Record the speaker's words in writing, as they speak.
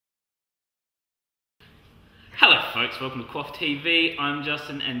Hello folks, welcome to Qwoff TV. I'm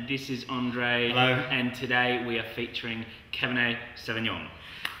Justin and this is Andre. Hello. And today we are featuring Cabernet Sauvignon.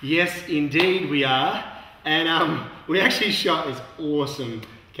 Yes, indeed we are. And we actually shot this awesome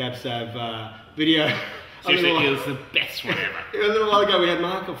Cab Sav video. Seriously, it was the best one ever. A little while ago we had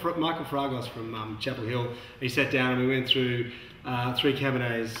Michael Fragos from Chapel Hill. He sat down and we went through 3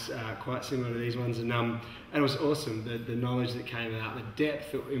 Cabernets quite similar to these ones, and it was awesome, the knowledge that came out, the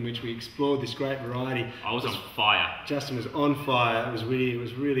depth in which we explored this great variety. I was on fire. Justin was on fire. It was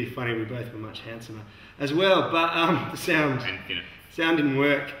really funny. We both were much handsomer as well, but the sound didn't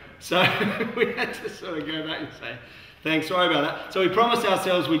work, so we had to sort of go back and say thanks, sorry about that. So we promised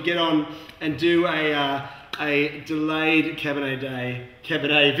ourselves we'd get on and do a delayed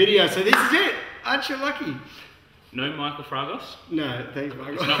Cabernet video. So this is it. Aren't you lucky? No Michael Fragos? No, thanks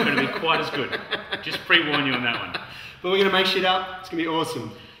Michael. It's not going to be quite as good. Just pre-warn you on that one. But we're going to make shit up. It's going to be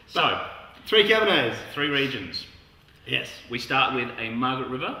awesome. So, 3 Cabernets. 3 regions. Yes. We start with a Margaret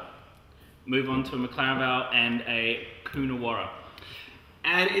River, move on to a McLaren Vale and a Coonawarra.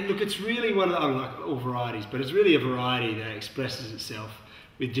 And look, it's really one of the, like all varieties, but it's really a variety that expresses itself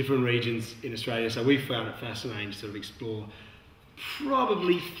with different regions in Australia. So we found it fascinating to sort of explore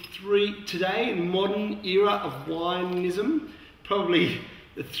probably 3, today in the modern era of wineism, probably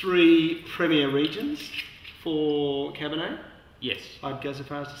the 3 premier regions for Cabernet. Yes. I'd go so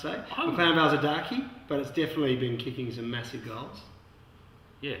far as to say. Oh. McLaren Vale's a darkie, but it's definitely been kicking some massive goals.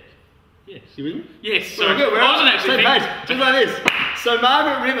 Yeah. Yes. You with me? Yes, so sorry. good. We're I wasn't actually same page. Just like this. So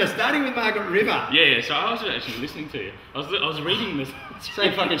Margaret River, starting with Margaret River. Yeah, so I was actually listening to you. I was reading this.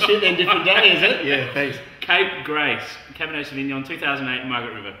 Same fucking shit then, different day, is it? Yeah, thanks. Cape Grace, Cabernet Sauvignon, 2008,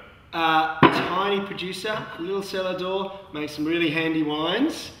 Margaret River. Tiny producer, little cellar door, makes some really handy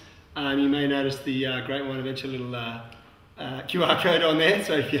wines. You may notice the Great Wine Adventure little QR code on there,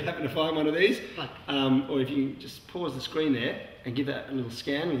 so if you happen to find one of these, or if you can just pause the screen there and give that a little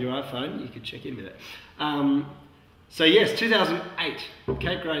scan with your iPhone, you could check in with it. So yes, 2008,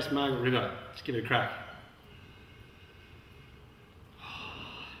 Cape Grace, Margaret River. Let's give it a crack.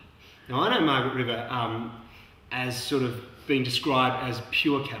 Now I know Margaret River as sort of being described as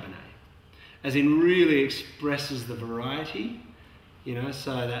pure Cabernet, as in really expresses the variety, you know,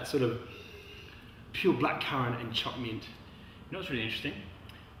 so that sort of pure blackcurrant and chopped mint. You know what's really interesting?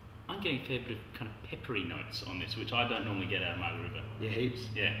 I'm getting a fair bit of kind of peppery notes on this, which I don't normally get out of Margaret River. Yeah, heaps.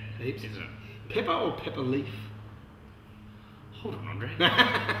 Yeah, heaps. Isn't it? Pepper or pepper leaf? Hold on, Andre.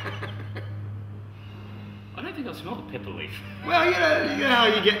 I don't think I smell the pepper leaf. Well, you know how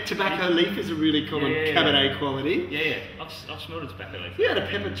you get tobacco leaf is a really common Cabernet quality. Yeah. I've smelled a tobacco leaf. If you had a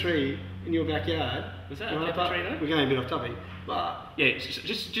pepper tree in your backyard. Was that a pepper tree though? We're going a bit off topic, but yeah,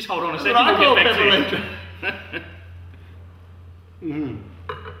 just hold on a second. I We'll call get back pepper to leaf.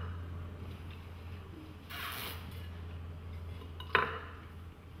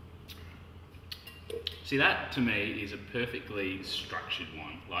 See, that to me is a perfectly structured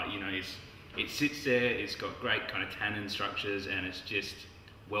one. Like, you know, it sits there, it's got great kind of tannin structures, and it's just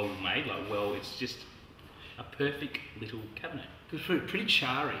well made, it's just a perfect little Cabernet. It's pretty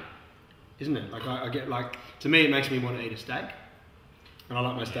charry, isn't it? Like I get to me it makes me want to eat a steak. And I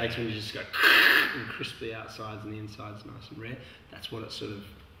like my steaks when you just go and crisp the outsides and the insides nice and rare. That's what it sort of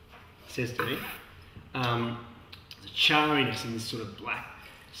says to me. The charriness and this sort of black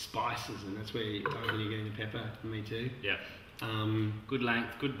spices, and that's where you're getting the pepper. Me too. Yeah. Good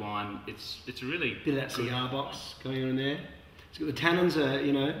length, good wine. It's a really bit of that cigar box going on in there. It's got the tannins are,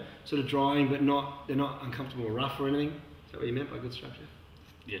 you know, sort of drying, but they're not uncomfortable or rough or anything. Is that what you meant by good structure?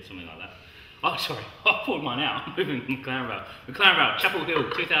 Yeah, something like that. Oh, sorry, I pulled mine out. I'm moving from McLaren Vale. McLaren Vale, Chapel Hill,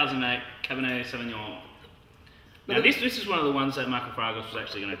 2008, Cabernet Sauvignon. Now this is one of the ones that Michael Fragos was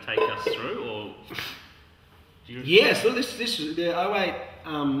actually going to take us through, or? Yeah, so this is the 08,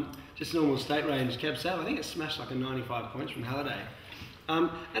 just normal state range Cab Sav. I think it smashed like a 95 points from Halliday.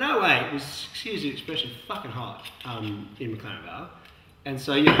 And 08 was, excuse the expression, fucking hot in McLaren Vale. And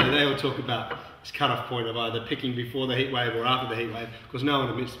so, you know, they all talk about this cut-off point of either picking before the heat wave or after the heat wave. Of course, no one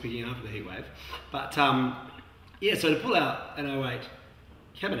admits to picking after the heat wave. But, yeah, so to pull out an 08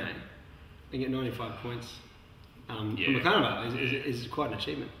 Cabernet and get 95 points from McLaren Vale is quite an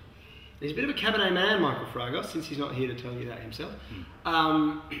achievement. He's a bit of a Cabernet man, Michael Fragos, since he's not here to tell you that himself.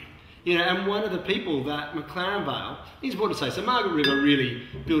 You know, and one of the people that McLaren Vale, it's important to say, so Margaret River really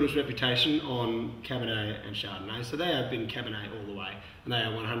built its reputation on Cabernet and Chardonnay, so they have been Cabernet all the way, and they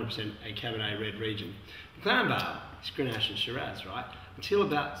are 100% a Cabernet red region. McLaren Vale is Grenache and Shiraz, right? Until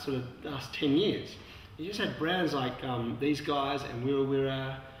about sort of the last 10 years. You just had brands like these guys, and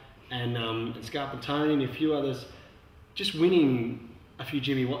Wirra and Scarpantoni and a few others, just winning a few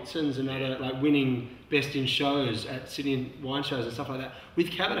Jimmy Watsons and other like winning best in shows at Sydney wine shows and stuff like that with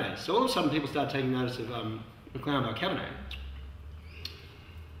Cabernets. So all of a sudden people started taking notice of McLaren Vale Cabernet.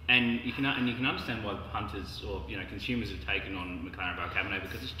 And you can understand why punters or consumers have taken on McLaren Vale Cabernet,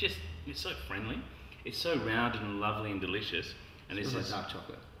 because it's so friendly, it's so rounded and lovely and delicious. And this is like dark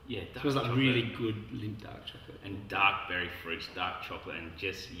chocolate. Yeah, dark it smells like chocolate. really good Lindt dark chocolate. And dark berry fruits, dark chocolate, and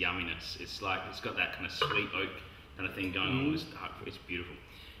just yumminess. It's like it's got that kind of sweet oak kind of thing going on with this dark fruit. It's beautiful.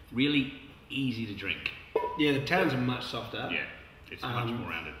 Really easy to drink. Yeah, the tannins are much softer. Yeah, it's much more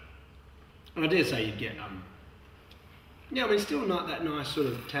rounded. And I dare say you'd get yeah, I mean, still not that nice sort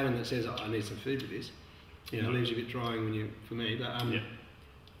of tannin that says, oh, I need some food with this. It leaves you a bit drying for me,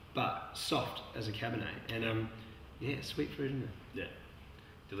 but soft as a Cabernet. And yeah, sweet fruit, isn't it? Yeah,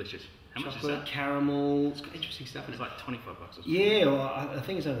 delicious. How much is Chocolate, that? caramel, it's got interesting stuff in It's it. like $25 or something. Yeah, well, I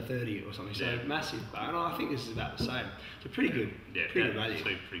think it's over 30 or something, so Yeah. massive. But I think this is about the same. So pretty good. Yeah, pretty good value.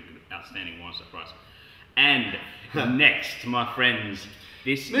 Two pretty good, outstanding wines at price. And next, my friends,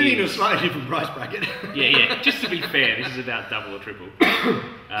 this Moving to a is... slightly different price bracket. Yeah, just to be fair, this is about double or triple.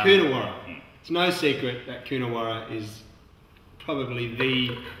 Coonawarra. It's no secret that Coonawarra is probably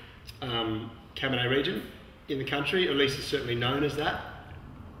the Cabernet region in the country, or at least it's certainly known as that.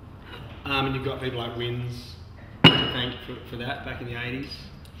 And you've got people like Wins to thank for that back in the 80s.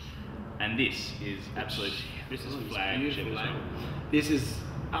 And this is absolute... This is flagship as well. This is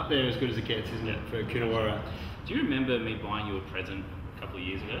up there as good as it gets, isn't it, for Coonawarra? Do you remember me buying you a present a couple of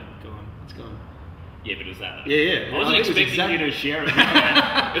years ago? Gone. It's gone. Yeah, but it was that. Yeah. I wasn't expecting you to share it.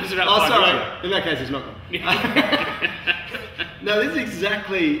 It was about Oh, $5. sorry. In that case, it's not gone. No, this is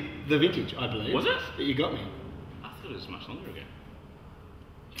exactly the vintage, I believe. Was it? That you got me. I thought it was much longer ago.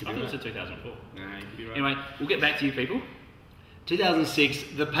 Could I be thought it was right. a 2004. No, you could be right. Anyway, we'll get back to you people.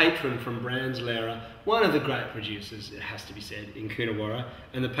 2006, the patron from Brands Lara, one of the great producers, it has to be said, in Coonawarra,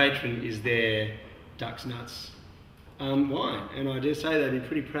 and the patron is their Ducks Nuts wine. And I dare say they'd be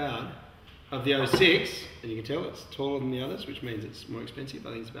pretty proud of the 06, and you can tell it's taller than the others, which means it's more expensive.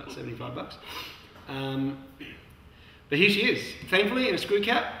 I think it's about $75. But here she is, thankfully in a screw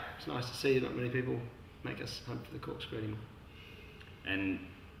cap. It's nice to see not many people make us hunt for the corkscrew anymore. And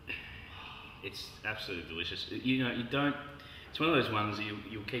it's absolutely delicious. You don't... It's one of those ones that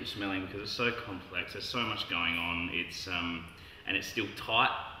you'll keep smelling because it's so complex. There's so much going on. It's and it's still tight.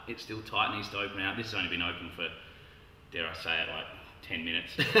 It's still tight. It needs to open out. This has only been open for, dare I say it, like 10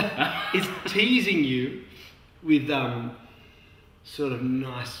 minutes. It's teasing you with sort of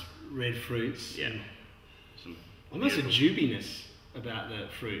nice red fruits. Yeah. And Some almost a beautiful- jubiness about the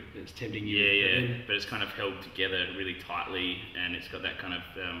fruit that's tempting you. Yeah. But it's kind of held together really tightly, and it's got that kind of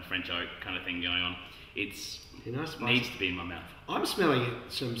French oak kind of thing going on. It's Nice needs to be in my mouth. I'm smelling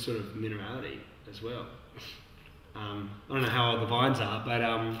some sort of minerality as well. I don't know how old the vines are, but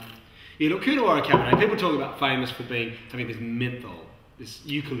you look, Coonawarra Cabernet, people talk about famous for having this menthol, this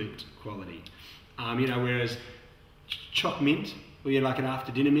eucalypt quality. Whereas choc mint, or like an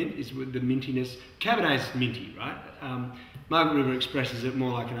after dinner mint, is with the mintiness. Cabernet's minty, right? Margaret River expresses it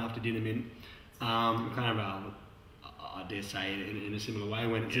more like an after dinner mint. McLaren Vale, I dare say, in a similar way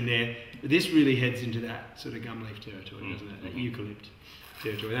when it's in there. But this really heads into that sort of gum leaf territory, doesn't it? That eucalypt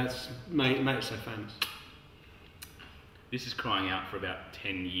territory. That's made it so famous. This is crying out for about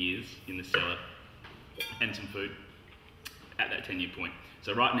 10 years in the cellar and some food at that 10-year point.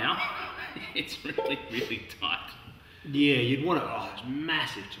 So right now, it's really, really tight. Yeah, you'd want to. Oh, there's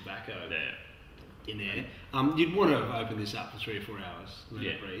massive tobacco There. in there. You'd want to open this up for 3 or 4 hours, let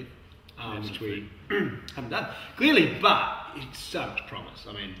it breathe. Which we haven't done clearly, but it's so much promise.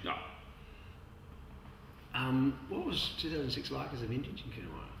 I mean, what was 2006 like as a vintage in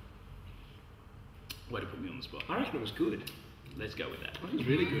Coonawarra? Way to put me on the spot. I reckon it was good. Let's go with that. I think it was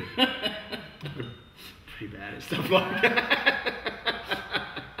really good. Pretty bad at stuff like that.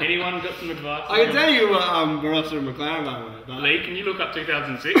 Anyone got some advice? I can tell you what Barossa and McLaren were. But Lee, can you look up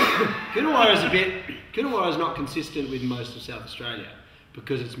 2006? Coonawarra is not consistent with most of South Australia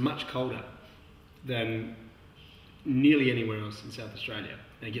because it's much colder than nearly anywhere else in South Australia,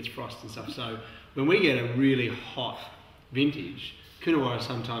 and it gets frost and stuff. So when we get a really hot vintage, Coonawarra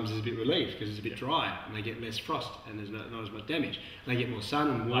sometimes is a bit relieved because it's a bit dry and they get less frost and there's not as much damage. And they get more sun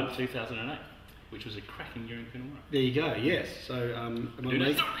and warmth. Like 2008, which was a cracking year in Coonawarra. There you go, yes. So am I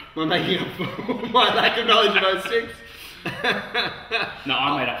making up for my lack of knowledge of 06? No,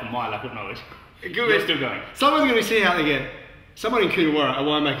 I made up for my lack of knowledge. Good. You're still going. Someone's going to be sitting out there again. Someone in Coonawarra, a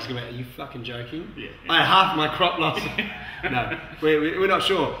winemaker's going to be, are you fucking joking? Yeah. I had half my crop loss. No, we're not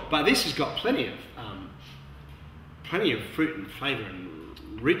sure. But this has got plenty of fruit and flavour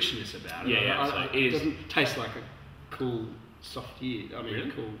and richness about it. Yeah, it doesn't taste like a cool soft year. I mean,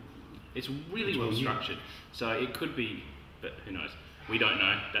 Really? cool. It's really well structured. So it could be, but who knows? We don't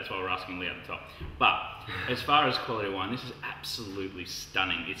know. That's why we're asking Lee at the top. But as far as quality of wine, this is absolutely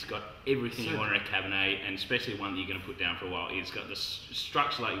stunning. It's got everything you want in a Cabernet, and especially one that you're going to put down for a while. It's got the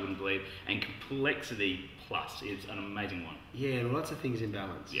structure like you wouldn't believe, and complexity plus. It's an amazing one. Yeah, and lots of things in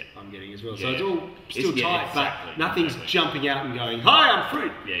balance. Yeah. I'm getting as well. Yeah. So it's all still tight, exactly, but nothing's exactly. jumping out and going, "Hi, I'm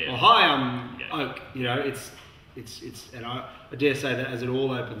fruit," or "Hi, I'm oak." You know, it's, and I dare say that as it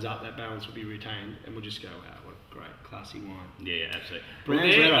all opens up, that balance will be retained, and we'll just go, "Wow, what a great, classy wine." Yeah, absolutely.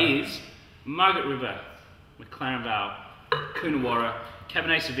 Brands There River. is Margaret River, McLaren Vale, Coonawarra,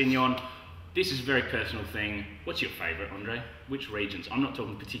 Cabernet Sauvignon. This is a very personal thing. What's your favourite, Andre? Which regions? I'm not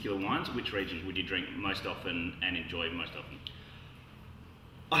talking particular wines. Which regions would you drink most often and enjoy most often?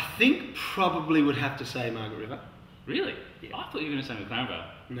 I think probably would have to say Margaret River. Really? Yeah. I thought you were going to say McLaren Vale.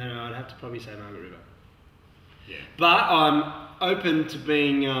 No, I'd have to probably say Margaret River. Yeah. But I'm open to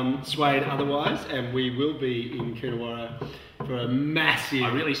being swayed otherwise, and we will be in Coonawarra for a massive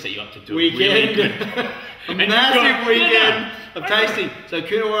I really set you up to do weekend. it really good. A massive weekend of tasting. So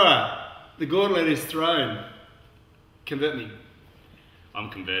Coonawarra, the gauntlet is thrown. Convert me. I'm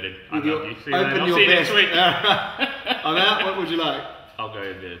converted. I With love your- you. See you later. open I'll your see you best. next week. I'm out. What would you like? I'll go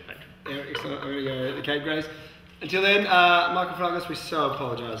to the factory. Excellent. I'm going to go to Cape Grace. Until then, Michael Fragas, we so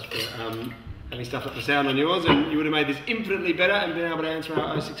apologise for having stuffed up the sound on yours, and you would have made this infinitely better and been able to answer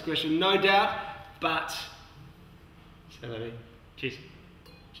our 06 question, no doubt. But, say that again. Cheers.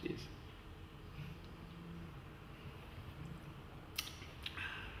 Cheers.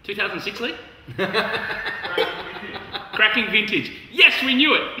 2006, Lee? Cracking vintage. Yes, we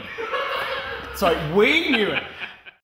knew it. So we knew it.